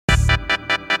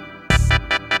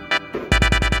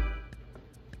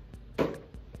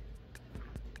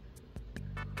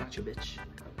Gotcha, bitch.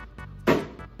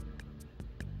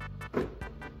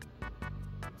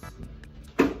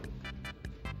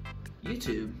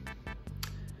 YouTube,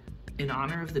 in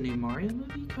honor of the new Mario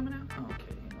movie coming out. Oh, okay,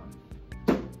 hang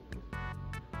on.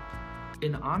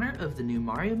 In honor of the new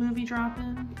Mario movie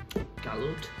dropping, got a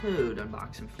little Toad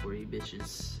unboxing for you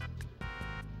bitches.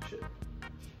 Shit.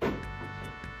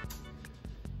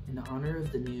 In honor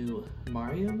of the new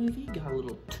Mario movie, got a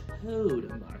little Toad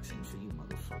unboxing for you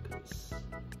motherfuckers.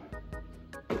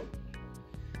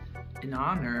 In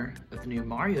honor of the new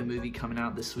Mario movie coming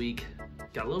out this week,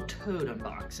 got a little Toad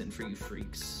unboxing for you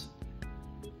freaks.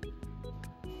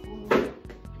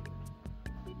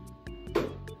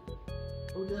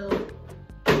 Odell.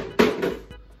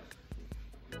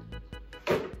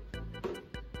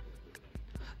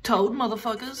 Toad,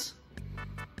 motherfuckers.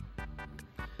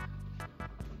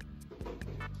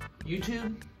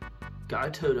 YouTube, got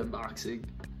a Toad unboxing.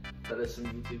 That is some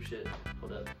YouTube shit.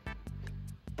 Hold up.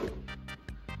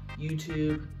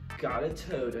 YouTube, got a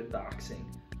Toad unboxing.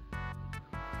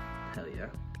 Hell yeah.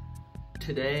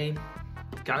 Today,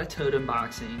 got a Toad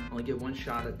unboxing. Only get one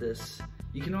shot at this.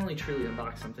 You can only truly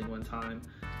unbox something one time.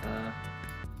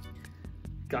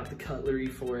 Got the cutlery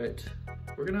for it.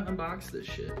 We're gonna unbox this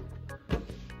shit.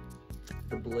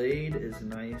 The blade is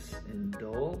nice and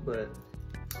dull, but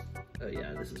oh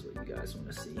yeah, this is what you guys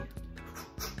wanna see.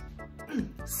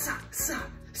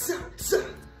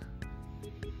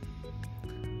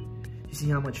 You see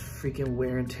how much freaking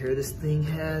wear and tear this thing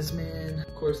has, man?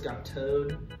 Of course, got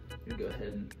Toad. I'm gonna go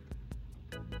ahead and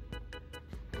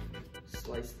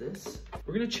slice this.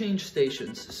 We're gonna change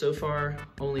stations. So far,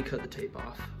 only cut the tape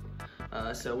off.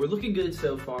 So we're looking good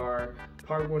so far.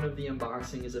 Part 1 of the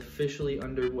unboxing is officially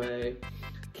underway.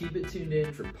 Keep it tuned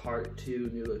in for part 2,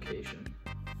 new location.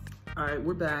 All right,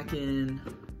 we're back in.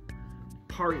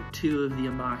 Part 2 of the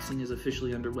unboxing is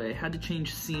officially underway. Had to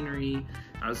change scenery.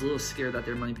 I was a little scared that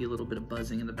there might be a little bit of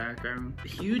buzzing in the background. A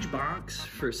huge box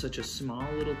for such a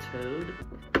small little Toad.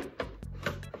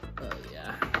 Oh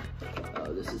yeah.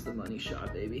 Oh, this is the money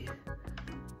shot, baby.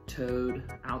 Toad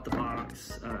out the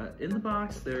box. In the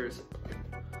box, there's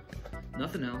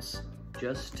nothing else.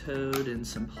 Just Toad and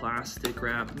some plastic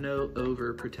wrap. No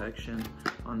over protection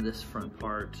on this front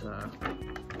part.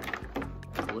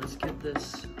 Let's get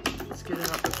this. Let's get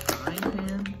it out the frying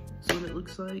pan. That's what it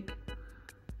looks like.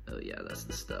 Oh yeah, that's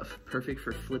the stuff. Perfect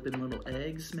for flipping little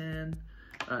eggs, man.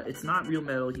 It's not real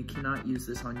metal. You cannot use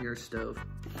this on your stove.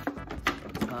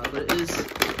 But it is.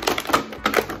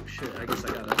 Oh shit! I guess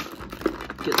I gotta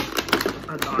get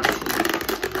a box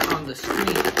on the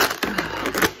screen.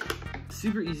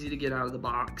 Super easy to get out of the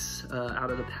box, out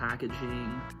of the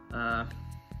packaging.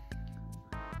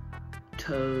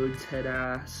 Toad's head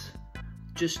ass.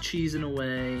 Just cheesing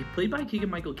away. Played by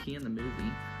Keegan-Michael Key in the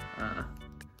movie.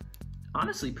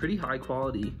 Honestly, pretty high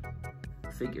quality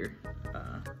figure.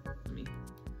 I mean,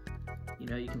 you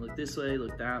know, you can look this way,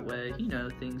 look that way. You know,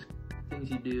 things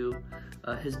you do.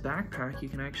 His backpack, you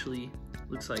can actually,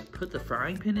 looks like, put the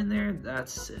frying pan in there.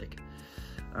 That's sick.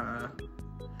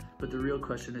 But the real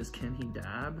question is, can he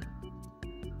dab?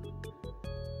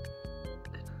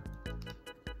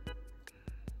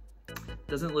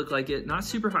 Doesn't look like it. Not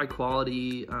super high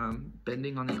quality.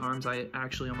 Bending on the arms, I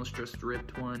actually almost just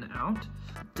ripped one out.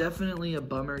 Definitely a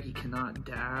bummer he cannot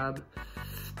dab.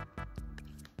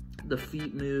 The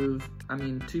feet move. I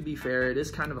mean, to be fair, it is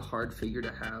kind of a hard figure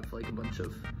to have like a bunch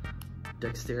of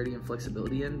dexterity and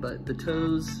flexibility in, but the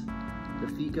toes, the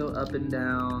feet go up and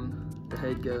down, the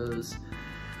head goes.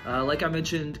 Like I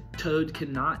mentioned, Toad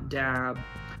cannot dab.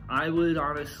 I would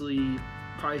honestly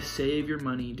probably save your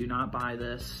money. Do not buy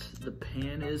this. The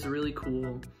pan is really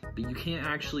cool, but you can't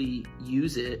actually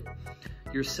use it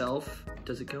yourself.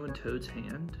 Does it go in Toad's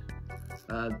hand?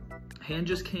 Hand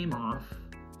just came off.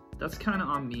 That's kind of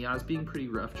on me. I was being pretty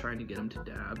rough trying to get him to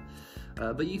dab.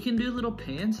 But you can do a little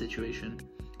pan situation.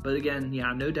 But again,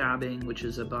 yeah, no dabbing, which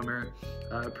is a bummer.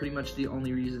 Pretty much the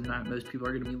only reason that most people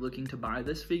are going to be looking to buy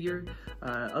this figure.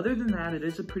 Other than that, it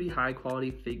is a pretty high quality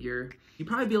figure. You'd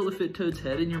probably be able to fit Toad's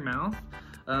head in your mouth.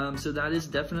 So that is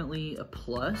definitely a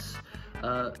plus.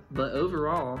 But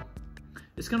overall,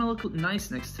 it's going to look nice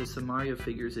next to some Mario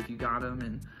figures if you got him.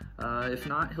 And if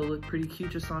not, he'll look pretty cute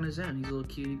just on his own. He's a little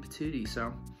cutie patootie.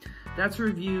 So that's a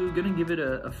review. Gonna give it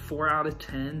a 4 out of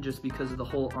 10 just because of the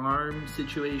whole arm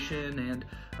situation. And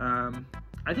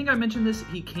I think I mentioned this,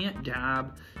 he can't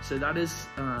dab. So that is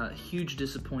a huge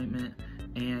disappointment.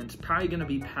 And probably gonna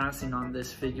be passing on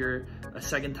this figure a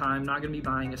second time. Not gonna be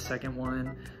buying a second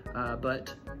one.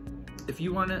 But if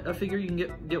you want a figure, you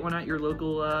can get one at your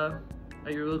local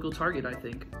Target, I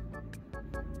think.